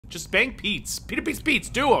Just bang Pete's. Peter Pete's Pete's.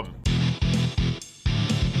 Do them.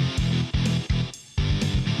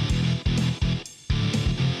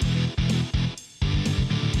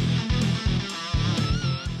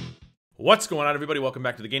 What's going on, everybody? Welcome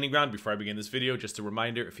back to the Gaining Ground. Before I begin this video, just a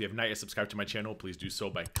reminder, if you have not yet subscribed to my channel, please do so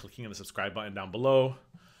by clicking on the subscribe button down below.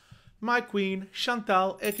 My queen,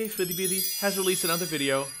 Chantal, aka Foodie Beauty, has released another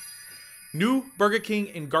video. New Burger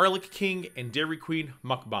King and Garlic King and Dairy Queen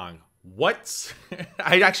mukbang. What?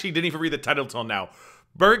 I actually didn't even read the title till now.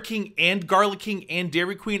 Burger King and Garlic King and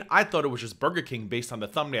Dairy Queen? I thought it was just Burger King based on the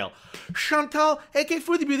thumbnail. Chantal, aka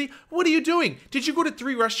Foodie Beauty, what are you doing? Did you go to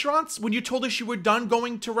 3 restaurants when you told us you were done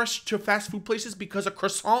going to fast food places because a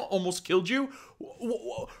croissant almost killed you?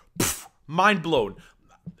 Pff, mind blown.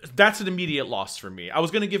 That's an immediate loss for me. I was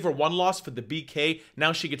going to give her 1 loss for the BK.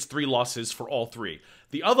 Now she gets 3 losses for all 3.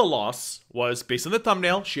 The other loss was, based on the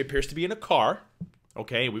thumbnail, she appears to be in a car.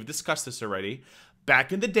 Okay, we've discussed this already.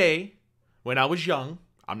 Back in the day, when I was young,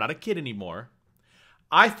 I'm not a kid anymore,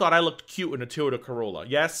 I thought I looked cute in a Toyota Corolla.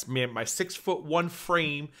 Yes, man, my 6'1"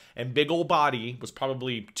 frame and big old body was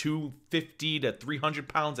probably 250 to 300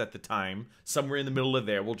 pounds at the time. Somewhere in the middle of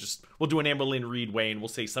there. We'll do an Amberlynn Reed weigh, and we'll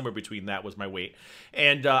say somewhere between that was my weight.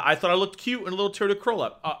 And I thought I looked cute in a little Toyota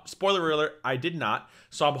Corolla. Spoiler alert, I did not.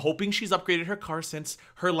 So I'm hoping she's upgraded her car since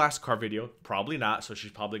her last car video. Probably not, so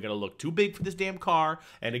she's probably going to look too big for this damn car.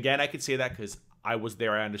 And again, I could say that because I was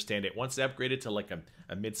there, I understand it. Once it upgraded to like a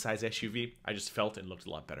mid-size SUV, I just felt it looked a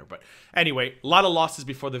lot better. But anyway, a lot of losses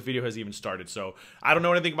before the video has even started. So I don't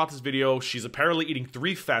know anything about this video. She's apparently eating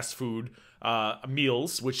 3 fast food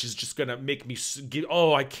meals, which is just gonna make me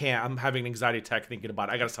oh, I can't. I'm having an anxiety attack thinking about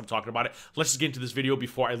it. I gotta stop talking about it. Let's just get into this video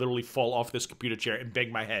before I literally fall off this computer chair and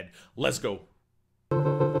bang my head. Let's go.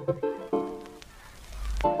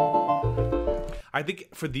 I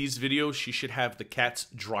think for these videos, she should have the cats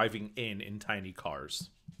driving in tiny cars.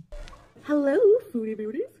 Hello, Foodie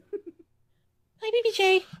Beauties. Hi, Bibi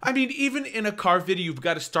J. I mean, even in a car video, you've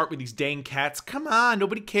got to start with these dang cats. Come on,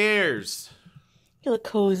 nobody cares. You look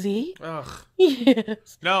cozy. Ugh.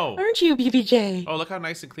 Yes. No. Aren't you, Bibi J? Oh, look how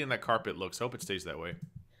nice and clean that carpet looks. I hope it stays that way.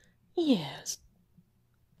 Yes.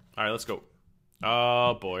 All right, let's go.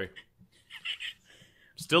 Oh, boy.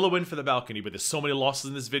 Still a win for the balcony, but there's so many losses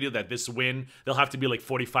in this video that this win, there'll have to be like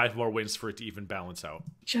 45 more wins for it to even balance out.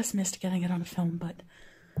 Just missed getting it on film, but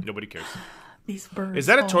nobody cares. These birds. Is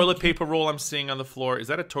that a toilet paper roll I'm seeing on the floor? Is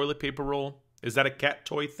that a toilet paper roll? Is that a cat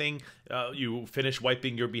toy thing? You finish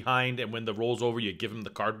wiping your behind, and when the roll's over, you give them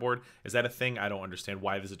the cardboard. Is that a thing? I don't understand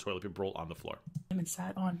why there's a toilet paper roll on the floor. And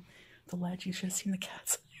sat on the ledge. You should have seen the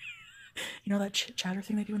cats. You know that chatter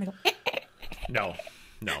thing they do when they go. No.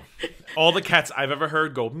 No. All the cats I've ever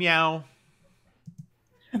heard go meow.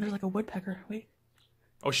 And there's like a woodpecker. Wait.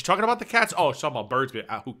 Oh, she's talking about the cats? Oh, she's talking about birds. But,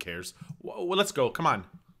 who cares? Well, let's go. Come on.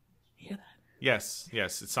 You hear that? Yes,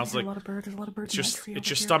 yes. It sounds like a lot of birds. There's a lot of birds. It's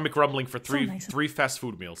your stomach rumbling for three nice. 3 fast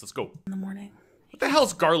food meals. Let's go. In the morning. What the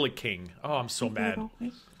hell's Garlic King? Oh, I'm so mad.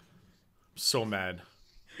 So mad.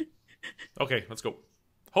 Okay, let's go.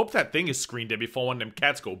 Hope that thing is screened in before one of them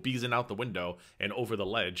cats go beezing out the window and over the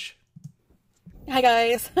ledge. Hi,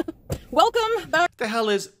 guys. Welcome back. What the hell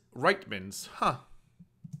is Reitman's? Huh.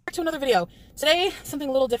 To another video. Today, something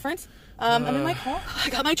a little different. I'm in my car. I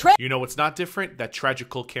got my tray. You know what's not different? That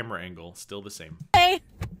tragical camera angle. Still the same. Hey.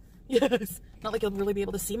 Yes. Not like you'll really be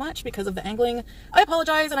able to see much because of the angling. I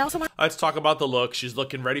apologize, and I also want... Let's talk about the look. She's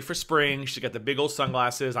looking ready for spring. She's got the big old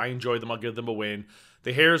sunglasses. I enjoyed them. I'll give them a win.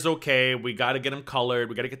 The hair is okay. We got to get them colored.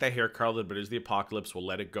 We got to get that hair colored, but it's the apocalypse. We'll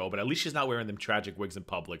let it go. But at least she's not wearing them tragic wigs in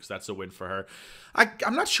public, so that's a win for her.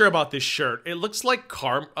 I'm not sure about this shirt. It looks like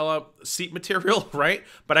car seat material, right?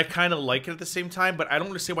 But I kind of like it at the same time, but I don't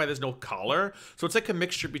understand why there's no collar. So it's like a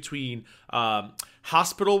mixture between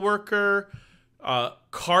hospital worker,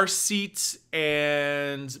 car seats,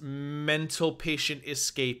 and mental patient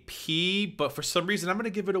escapee, but for some reason I'm gonna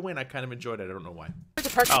give it a win. I kind of enjoyed it. I don't know why.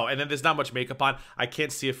 Oh, and then there's not much makeup on. I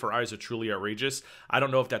can't see if her eyes are truly outrageous. I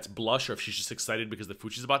don't know if that's blush or if she's just excited because the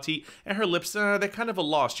food she's about to eat. And her lips, they're kind of a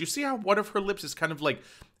loss. You see how one of her lips is kind of like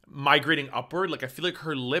migrating upward? Like I feel like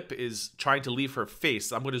her lip is trying to leave her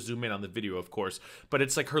face. I'm going to zoom in on the video, of course, but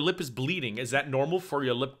it's like her lip is bleeding. Is that normal for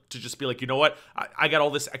your lip to just be like, you know what? I got all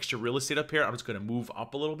this extra real estate up here. I'm just going to move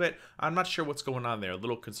up a little bit. I'm not sure what's going on there. A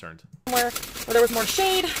little concerned. Where there was more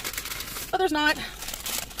shade, but there's not.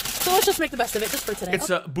 So let's just make the best of it just for today.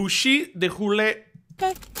 It's a bouchée de roulet.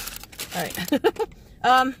 Okay. All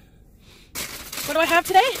right. What do I have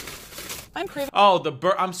today? I'm craving. Oh,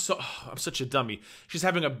 I'm such a dummy. She's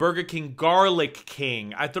having a Burger King Garlic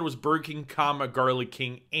King. I thought it was Burger King, Garlic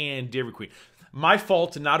King, and Dairy Queen. My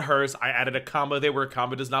fault, not hers. I added a comma there where a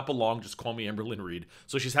comma does not belong. Just call me Amberlynn Reed.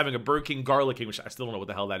 So she's having a Burger King Garlic King, which I still don't know what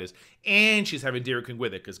the hell that is. And she's having Dairy King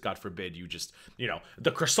with it, because God forbid you just, you know,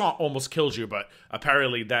 the croissant almost kills you, but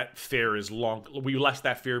apparently that fear is long. We left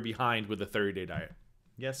that fear behind with the 30-day diet.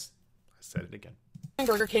 Yes, I said it again.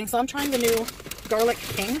 Burger King, so I'm trying the new Garlic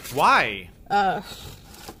King. Why?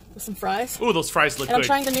 With some fries. Ooh, those fries look and good.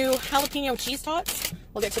 I'm trying the new jalapeno cheese tots.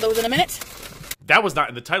 We'll get to those in a minute. That was not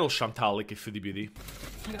in the title, Chantal, like a Foodie Beauty.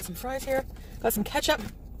 I got some fries here. Got some ketchup.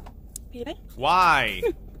 Bibi. Why?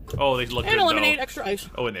 Oh, they look good, And a lemonade, though. extra ice.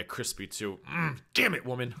 Oh, and they're crispy, too. Damn it,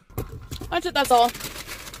 woman. That's it, that's all.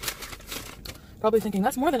 Probably thinking,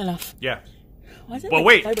 that's more than enough. Yeah. Why is it But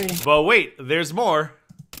like vibrating? wait, there's more.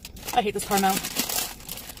 I hate this caramel.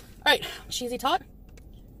 Alright, cheesy tot.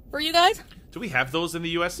 For you guys. Do we have those in the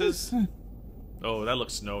US's? Oh, that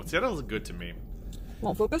looks no. See, that doesn't look good to me.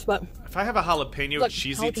 Won't focus, but If I have a jalapeno like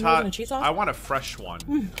cheesy jalapenos and tot, a cheese sauce? I want a fresh one.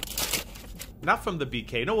 Not from the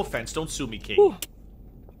BK. No offense. Don't sue me, Kate. Ooh.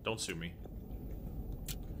 Don't sue me.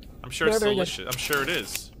 I'm sure They're it's very good. delicious. I'm sure it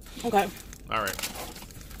is. okay. All right.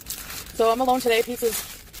 So I'm alone today.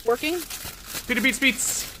 Pizza's working. Peter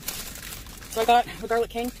Beats. So I got the Garlic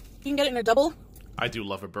King. You can get it in a double. I do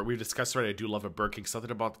love a burger. We discussed already. I do love a Burger King.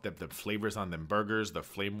 Something about the flavors on them burgers, the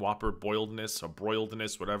flame whopper, boiledness, or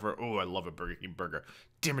broiledness, whatever. Oh, I love a Burger King burger.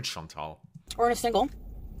 Damn it, Chantal. Or in a single.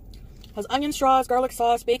 Has onion straws, garlic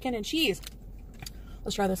sauce, bacon, and cheese.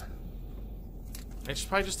 Let's try this. It's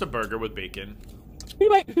probably just a burger with bacon.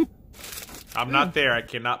 Beauty bite. I'm not there. I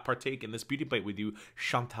cannot partake in this beauty bite with you,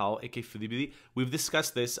 Chantal, aka Foodie Beauty. We've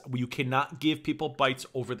discussed this. You cannot give people bites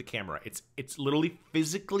over the camera. It's literally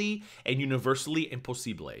physically and universally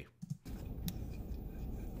impossible.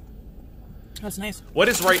 That's nice. What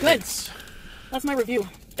is right? Good. That's my review.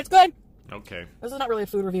 It's good. Okay. This is not really a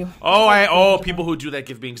food review. Oh, people who do that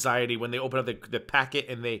give me anxiety when they open up the packet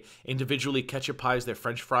and they individually ketchupize their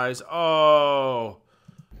French fries. Oh,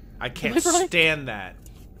 I can't stand that.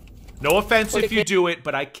 No offense if you do it,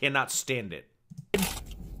 but I cannot stand it.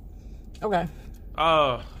 Okay.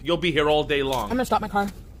 You'll be here all day long. I'm gonna stop my car.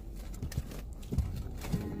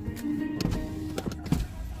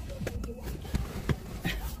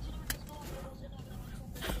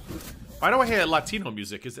 Why do I hear Latino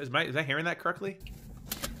music? Is I hearing that correctly?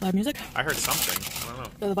 Live music. I heard something. I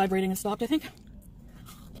don't know. The vibrating has stopped, I think.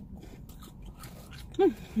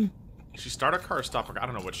 She start a car or stop a car? I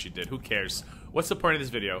don't know what she did. Who cares? What's the point of this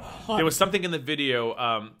video? There was something in the video.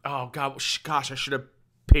 Oh, gosh, I should have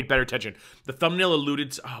paid better attention. The thumbnail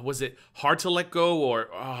alluded to, was it hard to let go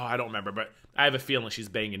or, I don't remember. But I have a feeling she's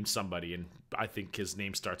banging somebody. And I think his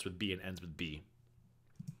name starts with B and ends with B.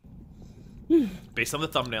 Based on the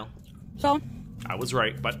thumbnail. So, I was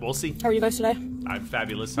right, but we'll see. how are you guys today? I'm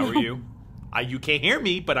fabulous. How are you? You can't hear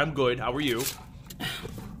me, but I'm good. How are you?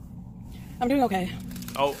 I'm doing okay.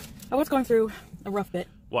 Oh. I was going through a rough bit.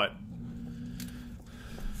 What?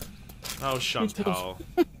 Oh, Chantal.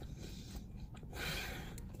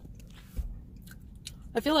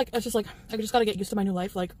 I feel like it's just like I just gotta get used to my new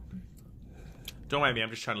life. Like, Don't mind me. I'm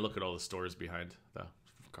just trying to look at all the stores behind the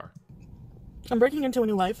car. I'm breaking into a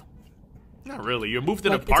new life. Not really. You moved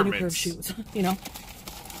in Like, it's a new pair of apartments. shoes, you know.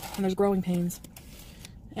 And there's growing pains.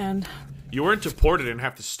 And You weren't deported and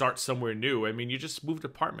have to start somewhere new. I mean, you just moved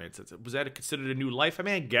apartments. Was that considered a new life? I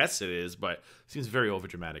mean, I guess it is, but it seems very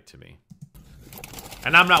overdramatic to me.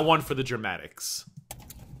 And I'm not one for the dramatics.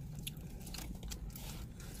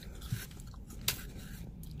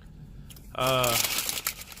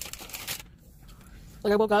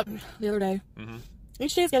 like I woke up the other day.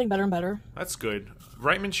 Each day is getting better and better. That's good.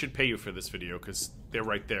 Reitman should pay you for this video because they're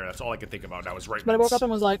right there. That's all I can think about now is Reitman. But I woke up and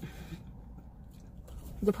was like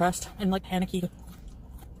depressed and like panicky.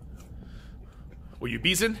 Were you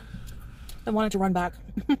beezing? I wanted to run back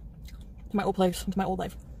to my old place, to my old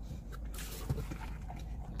life.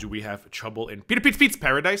 Do we have trouble in Peter Pete's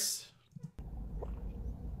Paradise?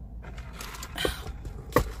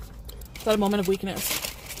 Got a moment of weakness.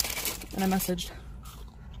 And I messaged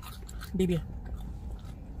Bibi. I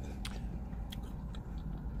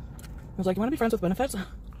was like, you want to be friends with benefits?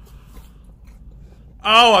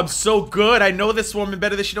 Oh, I'm so good. I know this woman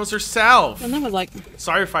better than she knows herself. And then was like,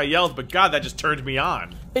 Sorry if I yelled, but God, that just turned me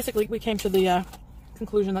on. basically, we came to the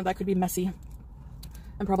conclusion that that could be messy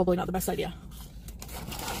and probably not the best idea.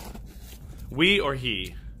 We or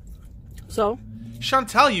he? So,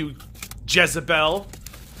 Chantal, you Jezebel.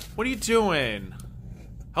 What are you doing?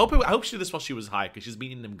 I hope she did this while she was high, because she's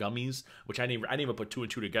been eating them gummies, which I didn't even put two and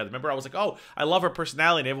two together. Remember, I was like, oh, I love her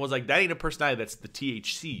personality, and everyone was like, that ain't a personality, that's the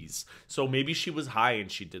THCs. So maybe she was high and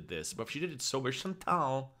she did this, but if she did it sober,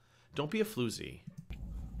 Chantal, don't be a floozy.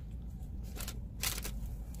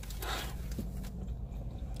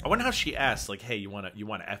 I wonder how she asked, like, hey, you want a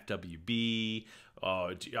FWB?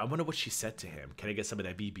 I wonder what she said to him. Can I get some of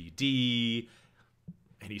that BBD?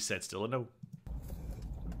 And he said still a no.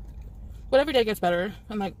 But every day gets better.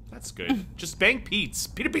 I'm like... That's good. Just bang Pete's.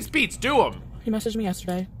 Peter Pete's Pete's. Do them. He messaged me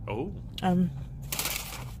yesterday. Oh.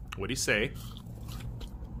 What'd he say?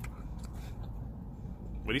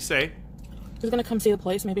 What'd he say? He's gonna come see the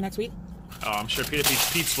place maybe next week. Oh, I'm sure Peter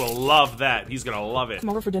Pete's Pete's will love that. He's gonna love it. Come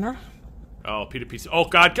over for dinner. Oh, Peter Pete's. Oh,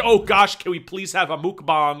 God. Oh, gosh. Can we please have a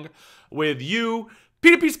mukbang with you,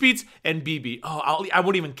 Peter Pete's Pete's, and Bibi? Oh, I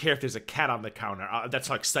wouldn't even care if there's a cat on the counter. That's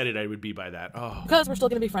how excited I would be by that. Oh. Because we're still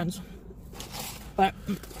gonna be friends. But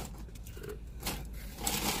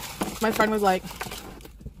my friend was like,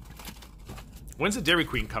 when's the Dairy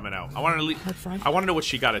Queen coming out? I want to know what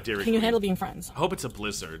she got at Dairy Queen. can you handle being friends? I hope it's a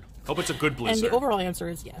Blizzard. I hope it's a good Blizzard. And the overall answer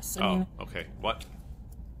is yes. I mean, okay. What?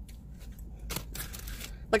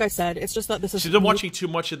 Like I said, it's just that this is... She's been watching too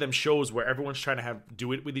much of them shows where everyone's trying to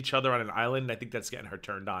do it with each other on an island, and I think that's getting her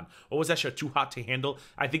turned on. What was that show? Too Hot to Handle?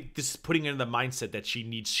 I think this is putting her in the mindset that she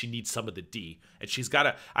needs some of the D. And she's got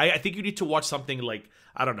to... I think you need to watch something like,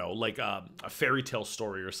 I don't know, like a fairy tale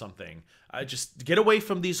story or something. Just get away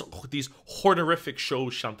from these horrific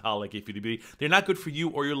shows, Chantal, like Foodie Beauty. They're not good for you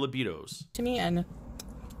or your libidos. To me, and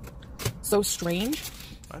so strange.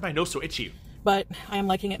 Why am I nose so itchy? But I am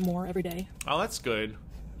liking it more every day. Oh, that's good.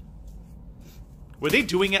 Were they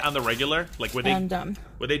doing it on the regular? Like, were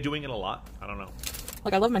they doing it a lot? I don't know.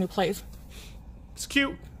 Like, I love my new place. It's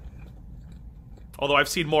cute. Although I've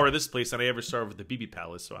seen more of this place than I ever saw of the Bibi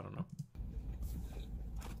Palace, so I don't know.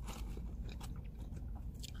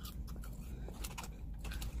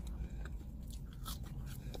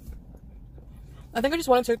 I think I just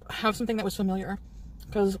wanted to have something that was familiar.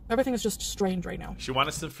 Because everything is just strange right now. She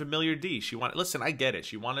wanted some familiar D. Listen, I get it.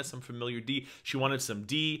 She wanted some familiar D. She wanted some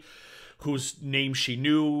D whose name she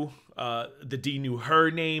knew. The D knew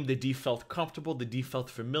her name. The D felt comfortable. The D felt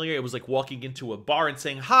familiar. It was like walking into a bar and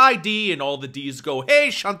saying, "Hi, D," and all the Ds go,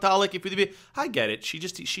 "Hey, Chantal, like if you..." I get it. She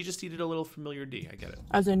just needed a little familiar D. I get it.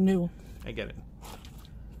 As in new. I get it.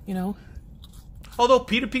 You know? Although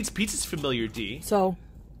Peter Pete's Pizza's familiar D. So...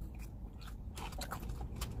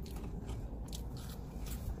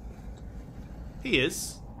 He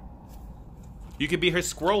is. You could be her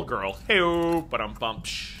squirrel girl. Hey-oh, ba-dum-bum.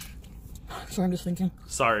 Sorry, I'm just thinking.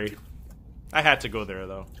 Sorry. I had to go there,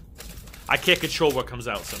 though. I can't control what comes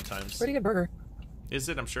out sometimes. Pretty good burger. Is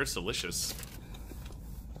it? I'm sure it's delicious.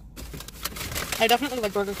 I definitely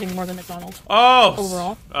like Burger King more than McDonald's. Oh!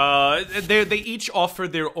 Overall. They each offer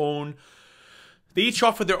their own... They each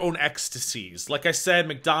offer their own ecstasies. Like I said,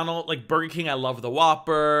 Burger King, I love the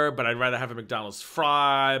Whopper, but I'd rather have a McDonald's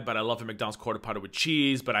fry, but I love a McDonald's quarter pounder with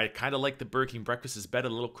cheese, but I kind of like the Burger King breakfast is better,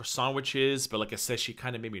 the little croissant sandwiches, but like I said, she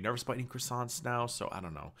kind of made me nervous about eating croissants now, so I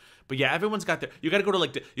don't know. But yeah, everyone's got their... You got to go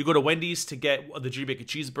to you go to Wendy's to get the Junior Bacon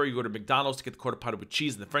Cheeseburger, you go to McDonald's to get the quarter pounder with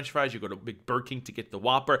cheese and the French fries, you go to Burger King to get the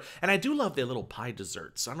Whopper, and I do love their little pie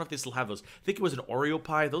desserts. I don't know if they still have those. I think it was an Oreo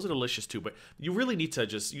pie. Those are delicious too, but you really need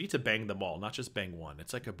to bang them all, not just bang one.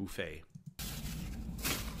 It's like a buffet.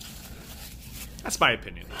 That's my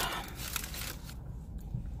opinion.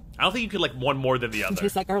 I don't think you could like one more than the other.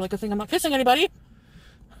 Taste that garlic. I think I'm not kissing anybody.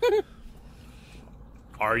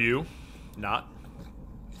 Are you? Not?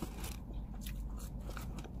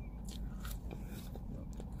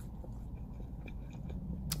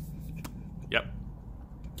 Yep.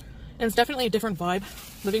 And it's definitely a different vibe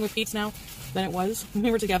living with Pete's now than it was when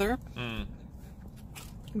we were together.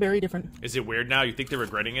 Very different. Is it weird now? You think they're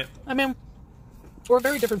regretting it? I mean, we're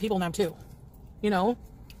very different people now too. You know,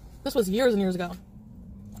 this was years and years ago.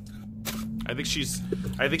 I think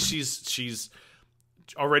she's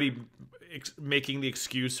already making the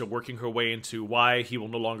excuse of working her way into why he will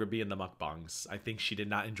no longer be in the mukbangs. I think she did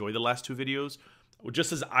not enjoy the last two videos.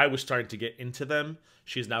 Just as I was starting to get into them,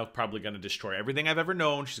 she's now probably going to destroy everything I've ever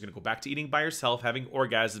known. She's going to go back to eating by herself, having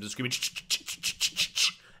orgasms, and screaming,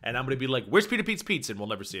 and I'm going to be like, "Where's Peter Pete's Pizza?" And we'll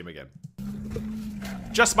never see him again.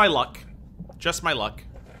 Just my luck. Just my luck.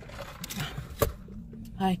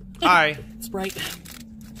 Hi. Hi. Sprite.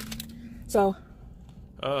 So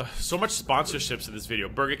much sponsorships in this video.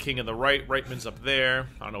 Burger King in the right, Reitman's up there.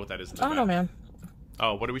 I don't know what that is in the I don't know, man.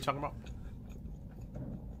 Oh, what are we talking about?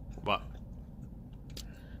 What?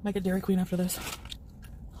 Might get Dairy Queen after this.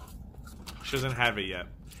 She doesn't have it yet.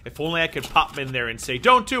 If only I could pop in there and say,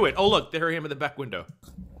 "Don't do it." Oh, look, there him in the back window.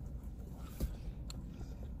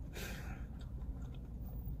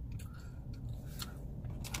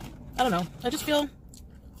 I don't know. I just feel...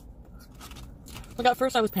 Like, at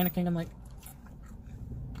first I was panicking. I'm like...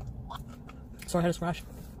 Sorry, I had a scratch.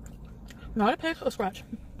 No, I had a scratch.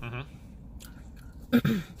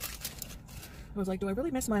 I was like, do I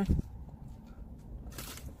really miss my... Do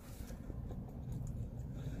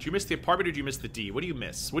you miss the apartment or do you miss the D? What do you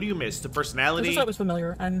miss? What do you miss? The I personality? just thought it was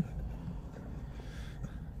familiar, and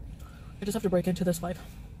I just have to break into this life.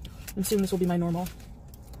 And soon this will be my normal.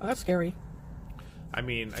 Oh, that's scary. I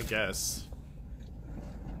mean, I guess.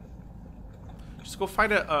 Just go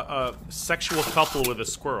find a sexual couple with a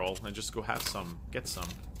squirrel and just go have some. Get some.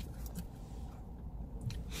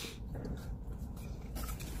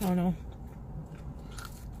 I don't know.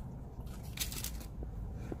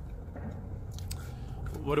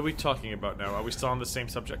 What are we talking about now? Are we still on the same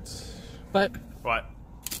subject? But What?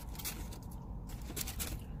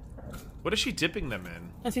 What is she dipping them in?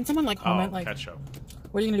 I've seen someone like comment like, ketchup.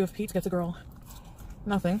 what are you gonna do if Pete gets a girl?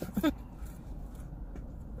 Nothing.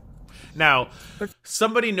 Now,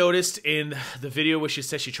 somebody noticed in the video where she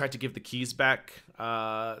said she tried to give the keys back,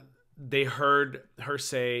 they heard her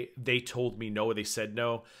say, they told me no, or they said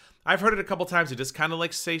no. I've heard it a couple times. It just kind of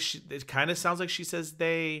like it kind of sounds like she says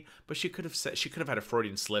they, but she could have had a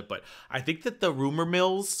Freudian slip. But I think that the rumor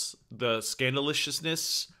mills, the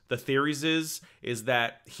scandaliciousness, the theories is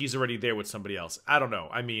that he's already there with somebody else. I don't know.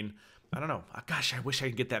 I mean, I don't know. Gosh, I wish I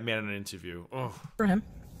could get that man in an interview. Oh. For him.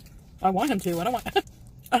 I want him to. I don't want...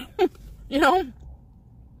 you know? I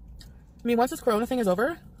mean, once this corona thing is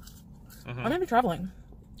over, I'm going to be traveling.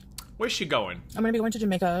 Where's she going? I'm going to be going to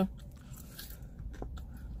Jamaica.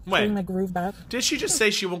 When? Getting my groove back. Did she just say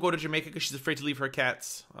she won't go to Jamaica because she's afraid to leave her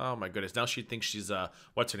cats? Oh my goodness. Now she thinks she's,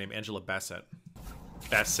 what's her name? Angela Bassett.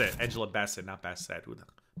 Bassett. Angela Bassett, not Bassett. Who the...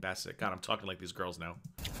 Bassett. God, I'm talking like these girls now.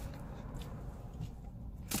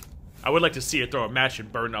 I would like to see her throw a match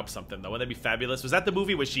and burn up something, though. Wouldn't that be fabulous? Was that the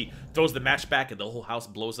movie where she throws the match back and the whole house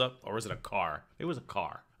blows up? Or was it a car? It was a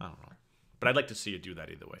car. I don't know. But I'd like to see her do that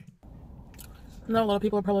either way. No, a lot of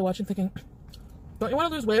people are probably watching thinking, don't you want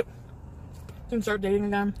to lose weight and start dating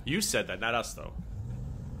again? You said that, not us, though.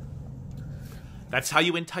 That's how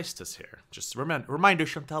you enticed us here. Just reminder,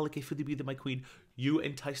 Chantal, like Foodie Beauty, my queen, you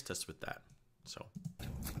enticed us with that. So,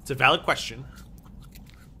 it's a valid question.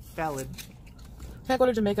 Valid. Can't go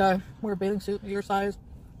to Jamaica, wear a bathing suit your size.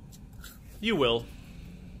 You will.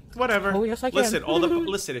 Whatever. Oh, yes, I can. Listen,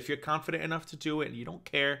 listen, if you're confident enough to do it and you don't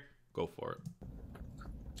care, go for it.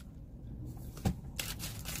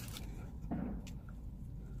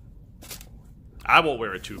 I won't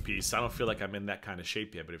wear a two-piece. I don't feel like I'm in that kind of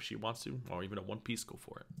shape yet, but if she wants to, or even a one-piece, go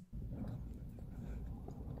for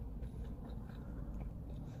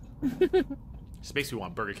it. This makes me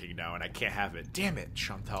want Burger King now, and I can't have it. Damn it,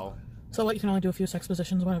 Chantal. So what, you can only do a few sex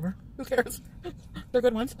positions, whatever. Who cares? They're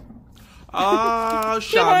good ones.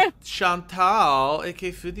 Chantal,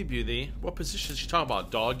 aka Foodie Beauty. What position is she talking about?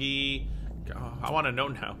 Doggy? Oh, I want to know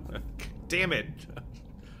now. Damn it.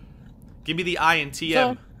 Give me the I and TM.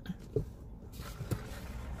 So,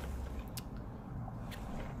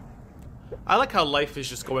 I like how life is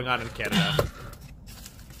just going on in Canada.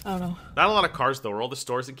 I don't know. Not a lot of cars, though. Are all the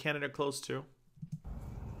stores in Canada closed, too?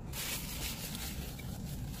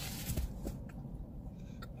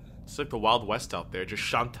 It's like the Wild West out there. Just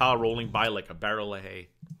Chantal rolling by like a barrel of hay.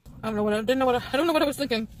 I don't know what I don't know what I was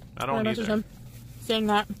thinking. I don't messaged either. him saying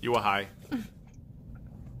that. You were high.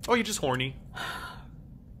 Oh, you're just horny.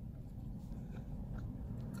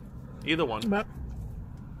 Either one. But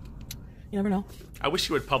you never know. I wish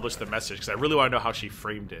you would publish the message because I really want to know how she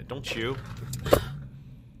framed it. Don't you?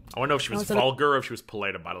 I want to know if she was vulgar or if she was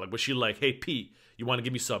polite about it. Like, was she like, "Hey, Pete, you want to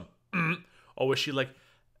give me some?" Or was she like,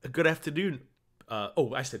 "Good afternoon."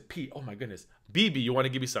 Oh, I said Pete. Oh my goodness. Bibi, you want to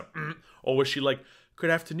give me some? Or was she like, "Good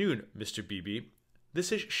afternoon, Mr. Bibi.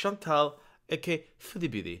 This is Chantal, aka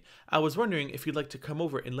Foodie Beauty. I was wondering if you'd like to come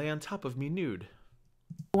over and lay on top of me nude."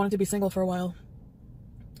 I wanted to be single for a while.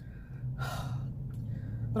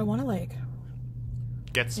 But I want to like...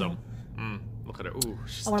 Get some. Look at her. Ooh,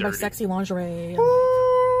 she's I want to buy dirty. sexy lingerie. And,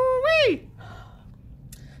 Ooh-wee!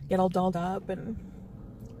 get all dolled up and...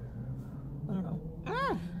 I don't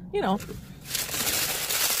know. You know.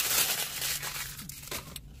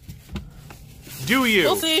 Do you?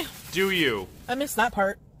 We'll see. Do you? I missed that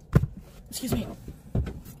part. Excuse me.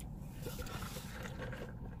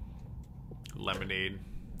 Lemonade.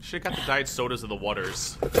 Should've got the diet sodas of the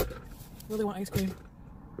waters. Really want ice cream.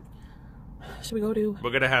 Should we go to...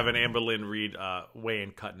 We're gonna have an Amber Lynn Reed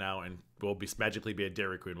weigh-in cut now, and we'll be magically be a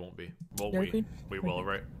Dairy Queen, won't we? Won't Dairy we? Queen? We will,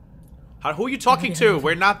 right? Who are you talking to?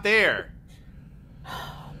 We're not there.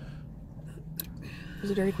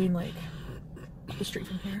 There's a Dairy Queen, like, up the street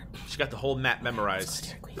from here. She got the whole map memorized.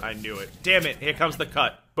 Dairy Queen. I knew it. Damn it! Here comes the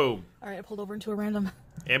cut. Boom. Alright, I pulled over into a random...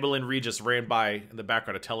 Amber Lynn Reed just ran by in the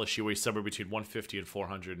background to tell us she weighs somewhere between 150 and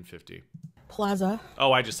 450. plaza.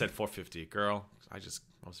 Oh, I just said 450, girl. I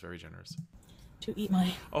was very generous. To eat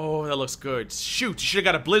my... Oh, that looks good. Shoot, you should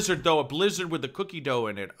have got a blizzard, though. A blizzard with the cookie dough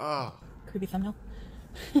in it. Oh. Creepy thumbnail.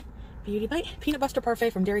 Beauty Bite. Peanut butter parfait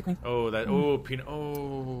from Dairy Queen. Oh, that... Oh, peanut...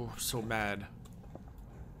 Oh, I'm so mad.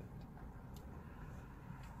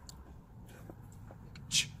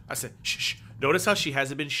 Shh. I said, shh, shh. Notice how she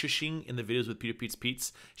hasn't been shushing in the videos with Peter Pete's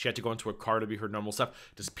Pete's? She had to go into her car to be her normal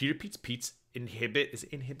self. Does Peter Pete's Pete's inhibit... Is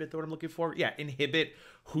inhibit the word I'm looking for? Yeah, inhibit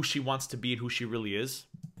who she wants to be and who she really is.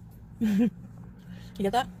 You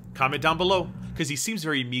get that? Comment down below, because he seems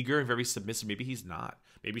very meager and very submissive. Maybe he's not.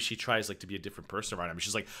 Maybe she tries like to be a different person around him.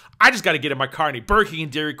 She's like, I just got to get in my car and eat Burger King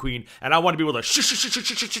and Dairy Queen, and I want to be able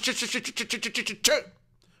to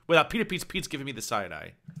without Peter Pete's Pete's giving me the side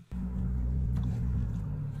eye.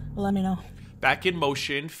 Let me know. Back in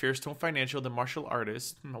Motion, Fairstone Financial, the martial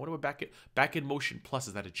artist. What about Back in Motion Plus?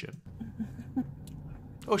 Is that a gym?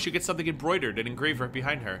 Oh, she gets something embroidered and engraved right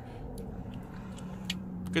behind her.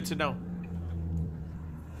 Good to know.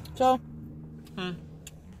 So,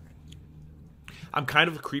 I'm kind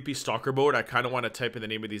of a creepy stalker mode. I kind of want to type in the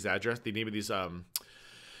name of these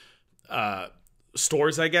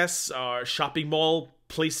stores, I guess, shopping mall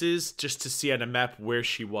places, just to see on a map where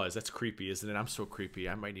she was. That's creepy, isn't it? I'm so creepy.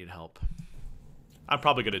 I might need help. I'm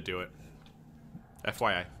probably gonna do it.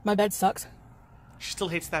 FYI. my bed sucks. She still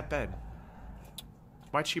hates that bed.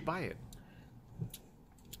 Why'd she buy it?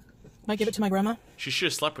 Might give it to my grandma. She should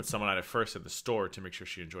have slept with someone at it first at the store to make sure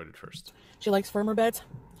she enjoyed it first. She likes firmer beds.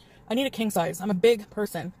 I need a king size. I'm a big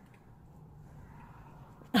person.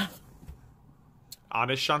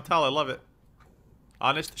 Honest Chantal, I love it.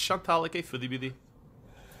 Honest Chantal, like a Foodie Beauty.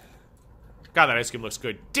 God, that ice cream looks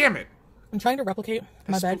good. Damn it! I'm trying to replicate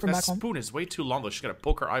my bed from back home. That spoon is way too long, though. She's got to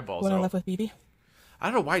poke her eyeballs When out. I left with Bibi. I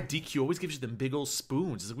don't know why DQ always gives you them big old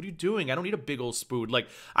spoons. It's like, what are you doing? I don't need a big old spoon. Like,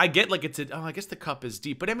 I get like I guess the cup is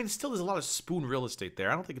deep. But I mean, still there's a lot of spoon real estate there.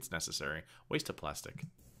 I don't think it's necessary. Waste of plastic.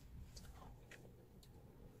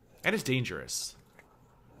 And it's dangerous.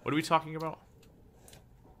 What are we talking about?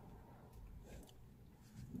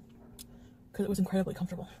 Because it was incredibly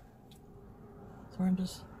comfortable. So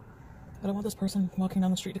I don't want this person walking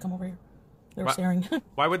down the street to come over here. They were staring.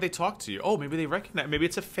 Why would they talk to you? Oh, maybe they recognize. Maybe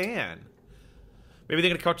it's a fan. Maybe they're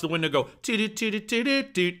going to come up to the window and go, toot, toot,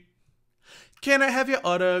 toot, toot. Can I have your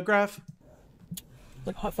autograph?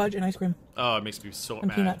 Like hot fudge and ice cream. Oh, it makes me so and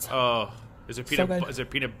mad. Peanuts. Oh, is there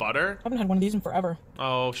peanut butter? I haven't had one of these in forever.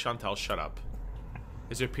 Oh, Chantal, shut up.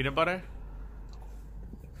 Is there peanut butter?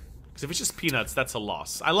 Because if it's just peanuts, that's a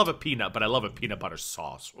loss. I love a peanut, but I love a peanut butter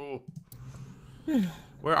sauce. Oh.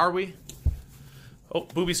 Where are we? Oh,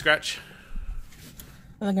 booby scratch.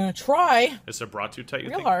 And I'm going to try. Is the bra too tight, you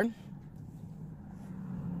real think? hard.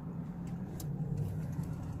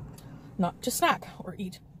 Not to snack or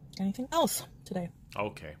eat anything else today.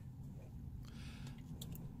 Okay.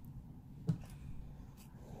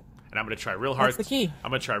 And I'm going to try real hard. That's the key.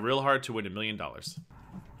 I'm going to try real hard to win $1 million.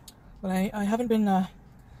 But I haven't been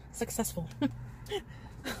successful.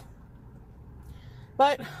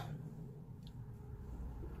 But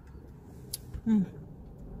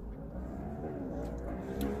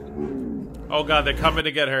Oh god, they're coming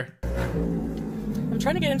to get her. I'm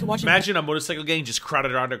trying to get into watching. Imagine a motorcycle gang just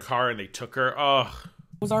crowded around her car and they took her. Oh.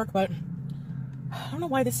 Ozark, but I don't know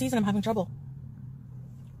why this season I'm having trouble.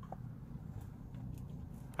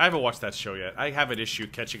 I haven't watched that show yet. I have an issue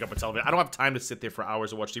catching up with television. I don't have time to sit there for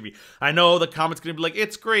hours and watch TV. I know the comments gonna be like,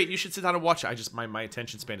 "It's great. You should sit down and watch it." My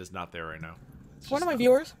attention span is not there right now. One of my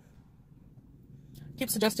viewers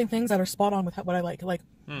keeps suggesting things that are spot on with what I like. Like,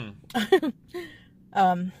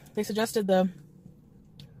 they suggested the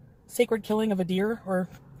sacred killing of a deer, or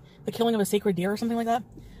the killing of a sacred deer, or something like that.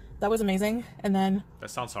 That was amazing. And then that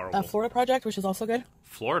sounds horrible. Florida Project, which is also good.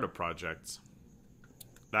 Florida Projects.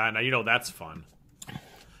 Now you know that's fun.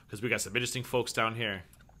 Because we got some interesting folks down here.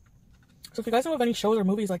 So if you guys know of any shows or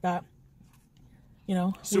movies like that, you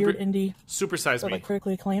know, weird indie, Super Size Me, like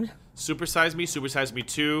critically acclaimed. Super Size Me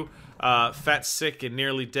 2, Fat, Sick, and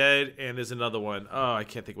Nearly Dead, and there's another one. Oh, I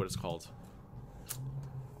can't think what it's called.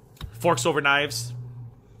 Forks Over Knives.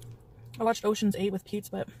 I watched Ocean's 8 with Pete's,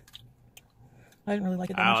 but I didn't really like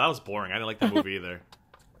it that much. That was boring. I didn't like that movie either.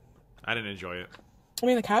 I didn't enjoy it. I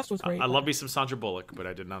mean, the cast was great. I love me some Sandra Bullock, but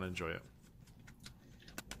I did not enjoy it.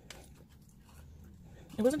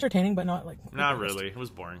 It was entertaining, but not like... Not really. It was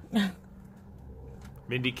boring.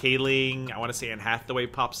 Mindy Kaling. I want to say Anne Hathaway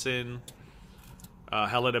pops in.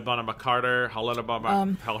 Helena Bonham Carter. Helena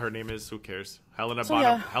Bonham... hell, her name is... Who cares? Helena Bonham...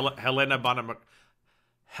 Yeah.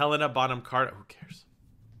 Helena Bonham Carter. Who cares?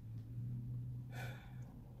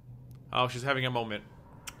 Oh, she's having a moment.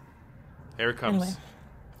 Here it comes. Anyway.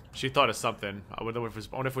 She thought of something. I wonder if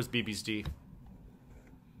it was Bibi's D.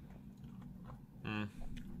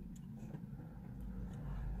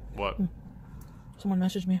 What? Someone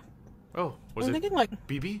messaged me. Oh, was I'm it thinking, like,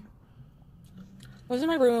 Bibi? I was in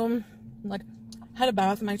my room, like, had a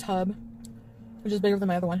bath in my tub, which is bigger than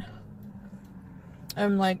my other one.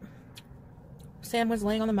 And, like, Sam was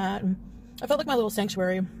laying on the mat, and I felt like my little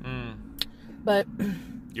sanctuary. But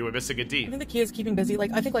You were missing a D. I think the key is keeping busy.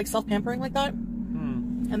 Like, I think, like, self-pampering like that,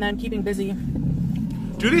 and then keeping busy.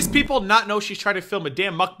 Do these people not know she's trying to film a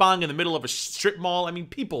damn mukbang in the middle of a strip mall? I mean,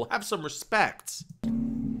 people, have some respect.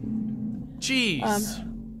 Jeez.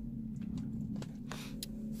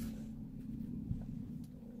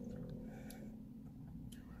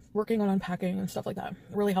 Working on unpacking and stuff like that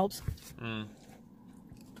really helps.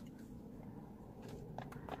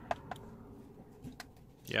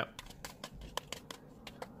 Yep.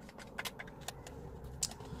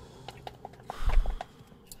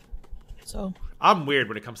 So I'm weird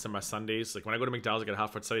when it comes to my Sundays. Like when I go to McDonald's, I get a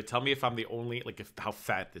hot fudge sundae. Tell me if I'm the only, like, how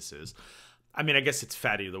fat this is. I mean, I guess it's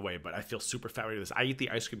fat either way, but I feel super fat with this. I eat the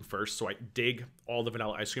ice cream first, so I dig all the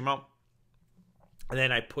vanilla ice cream out. And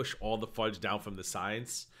then I push all the fudge down from the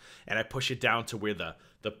sides. And I push it down to where the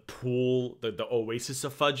pool, the oasis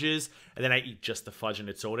of fudge is. And then I eat just the fudge on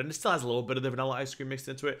its own. And it still has a little bit of the vanilla ice cream mixed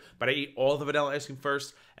into it. But I eat all the vanilla ice cream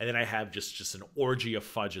first. And then I have just an orgy of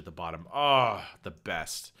fudge at the bottom. Oh, the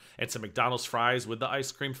best. And some McDonald's fries with the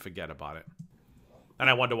ice cream. Forget about it. And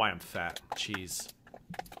I wonder why I'm fat. Jeez.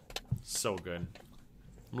 So good.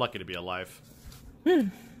 I'm lucky to be alive.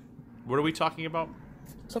 What are we talking about?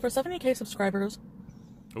 So for 70K subscribers,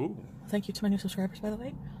 Ooh. thank you to my new subscribers, by the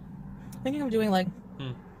way. Thinking of doing, like,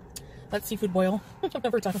 that seafood boil. I've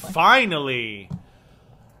never done it. Finally!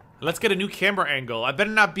 Let's get a new camera angle. I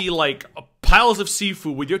better not be, like, piles of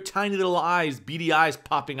seafood with your tiny little eyes, beady eyes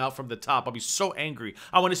popping out from the top. I'll be so angry.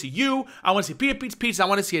 I want to see you. I want to see Peter Pete's Pizza. I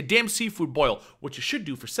want to see a damn seafood boil. What you should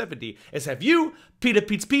do for 70 is have you, Peter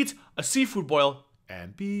Pete's Pizza, a seafood boil,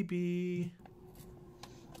 and Bibi.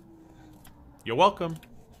 You're welcome.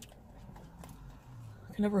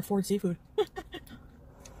 I can never afford seafood.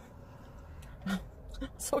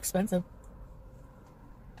 So expensive.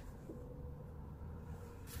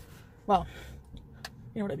 Well,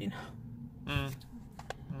 you know what I mean.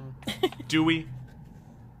 Do we?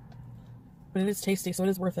 But it is tasty, so it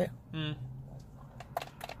is worth it.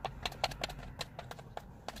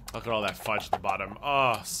 Look at all that fudge at the bottom.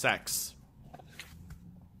 Oh, sex.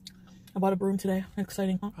 I bought a broom today.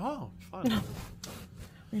 Exciting, huh? Oh, fun. I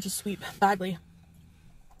need to sweep badly.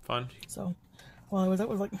 Fun. So, while I was like,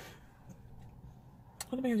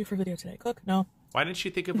 what am I gonna do for a video today? Cook? No. Why didn't she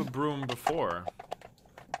think of a broom before?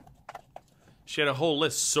 She had a whole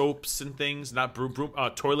list. Soaps and things. Not broom.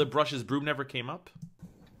 Toilet brushes. Broom never came up.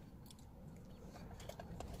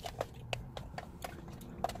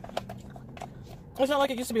 It's not like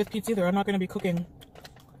it used to be with Pete's either. I'm not gonna be cooking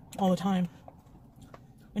all the time.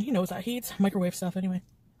 And he knows that. He eats microwave stuff anyway.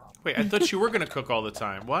 Wait, I thought you were gonna cook all the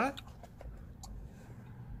time. What?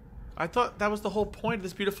 I thought that was the whole point of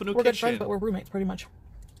this beautiful new We're kitchen. good friends, but we're roommates pretty much.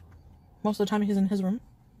 Most of the time he's in his room.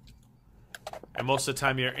 And most of the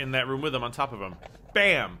time you're in that room with him, on top of him.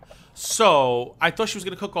 Bam! So, I thought she was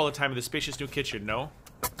gonna cook all the time in this spacious new kitchen, no?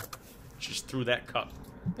 She just threw that cup.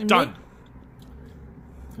 And Done!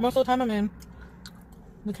 Most of the time I'm in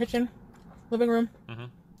the kitchen, living room,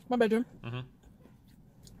 my bedroom.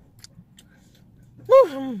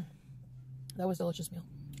 Woo! That was a delicious meal.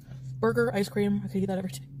 Burger, ice cream, I could eat that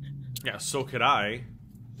every day. Yeah, so could I.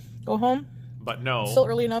 Go home. But no. Still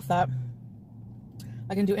early enough that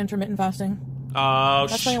I can do intermittent fasting. Oh,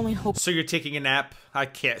 that's my only hope. So you're taking a nap? I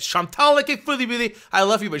can't. Chantal, like Foodie Beauty, I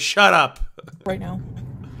love you, but shut up. Right now.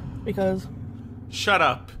 Because. Shut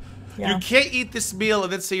up. Yeah. You can't eat this meal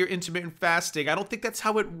and then say you're intermittent fasting. I don't think that's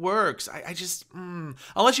how it works. I just,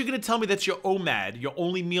 unless you're going to tell me that's your OMAD, your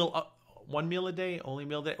only meal, one meal a day, only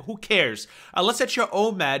meal a day. Who cares? Unless that's your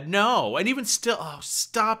OMAD, no. And even still, oh,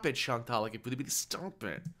 stop it, Chantal, like Foodie Beauty, stop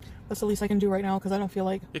it. That's the least I can do right now because I don't feel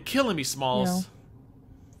like. You're killing me, Smalls. You know,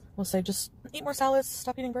 we'll say just eat more salads,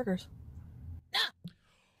 stop eating burgers.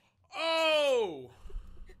 Oh!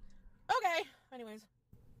 Okay. Anyways.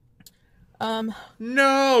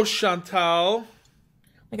 No, Chantal.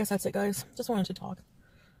 I guess that's it, guys. Just wanted to talk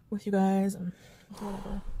with you guys and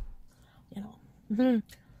whatever, you know.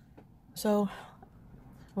 So,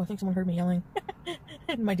 I think someone heard me yelling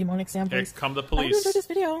in my demonic Sam voice. Here come the I hope police. you enjoyed this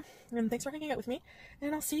video, and thanks for hanging out with me.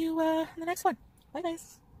 And I'll see you in the next one. Bye,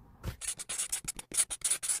 guys.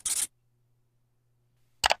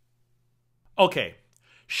 Okay.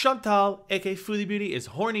 Chantal, aka Foodie Beauty, is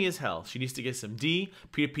horny as hell. She needs to get some D,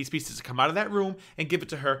 pieces to come out of that room and give it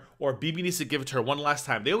to her, or Bibi needs to give it to her one last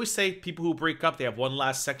time. They always say people who break up, they have one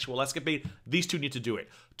last sexual escapade. These two need to do it.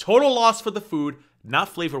 Total loss for the food, not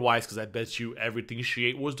flavor-wise, because I bet you everything she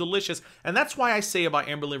ate was delicious. And that's why I say about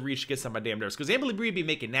Amberly Reed, she gets on my damn nerves, because Amberly Reed be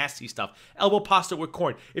making nasty stuff. Elbow pasta with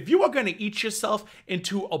corn. If you are going to eat yourself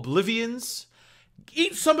into oblivions,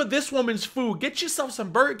 eat some of this woman's food. Get yourself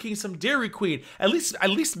some Burger King, some Dairy Queen. At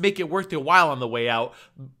least make it worth your while on the way out.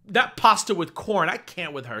 That pasta with corn, I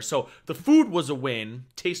can't with her. So the food was a win,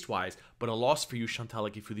 taste-wise, but a loss for you, Chantal,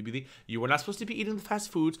 like Foodie Beauty. You were not supposed to be eating the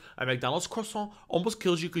fast foods. A McDonald's croissant almost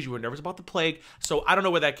kills you because you were nervous about the plague. So I don't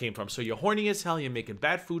know where that came from. So you're horny as hell. You're making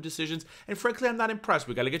bad food decisions. And frankly, I'm not impressed.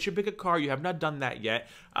 We got to get you a bigger car. You have not done that yet.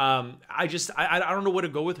 I don't know where to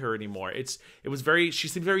go with her anymore. She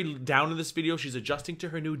seemed very down in this video. She's adjusting to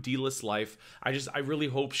her new D-list life. I really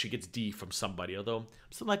hope she gets D from somebody. Although I'm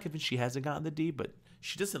still not convinced she hasn't gotten the D, but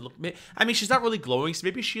she doesn't look, I mean, she's not really glowing, so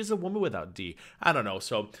maybe she is a woman without D. I don't know.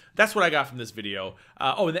 So that's what I got from this video.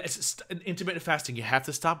 And it's intermittent fasting. You have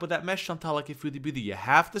to stop with that mess, Chantal, like Foodie Beauty. You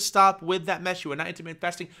have to stop with that mess. You are not intermittent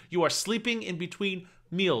fasting. You are sleeping in between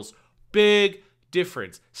meals. Big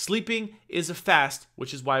difference. Sleeping is a fast,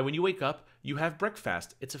 which is why when you wake up, you have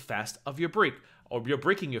breakfast. It's a fast of your break. Or you're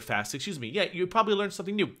breaking your fast, excuse me. Yeah, you probably learned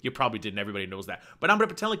something new. You probably didn't. Everybody knows that. But I'm going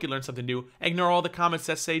to pretend like you learned something new. Ignore all the comments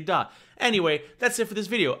that say duh. Anyway, that's it for this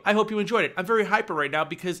video. I hope you enjoyed it. I'm very hyper right now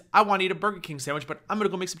because I want to eat a Burger King sandwich, but I'm going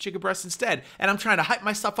to go make some chicken breasts instead. And I'm trying to hype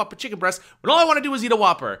myself up a chicken breast when all I want to do is eat a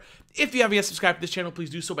Whopper. If you haven't yet subscribed to this channel, please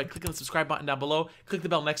do so by clicking the subscribe button down below. Click the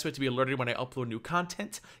bell next to it to be alerted when I upload new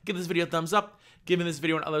content. Give this video a thumbs up. Giving this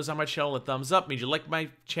video and others on my channel a thumbs up means you like my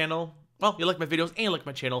channel. Well, you like my videos and you like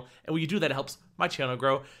my channel, and when you do that, it helps my channel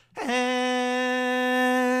grow. And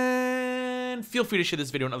feel free to share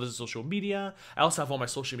this video on others on social media. I also have all my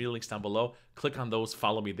social media links down below. Click on those,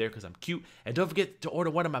 follow me there because I'm cute. And don't forget to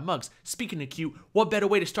order one of my mugs. Speaking of cute, what better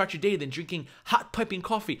way to start your day than drinking hot piping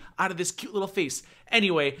coffee out of this cute little face?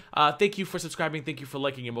 Anyway, thank you for subscribing, thank you for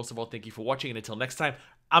liking, and most of all, thank you for watching. And until next time,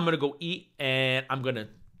 I'm going to go eat, and I'm going to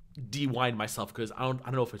de-wind myself because I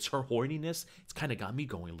don't know if it's her horniness. It's kind of got me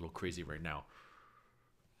going a little crazy right now.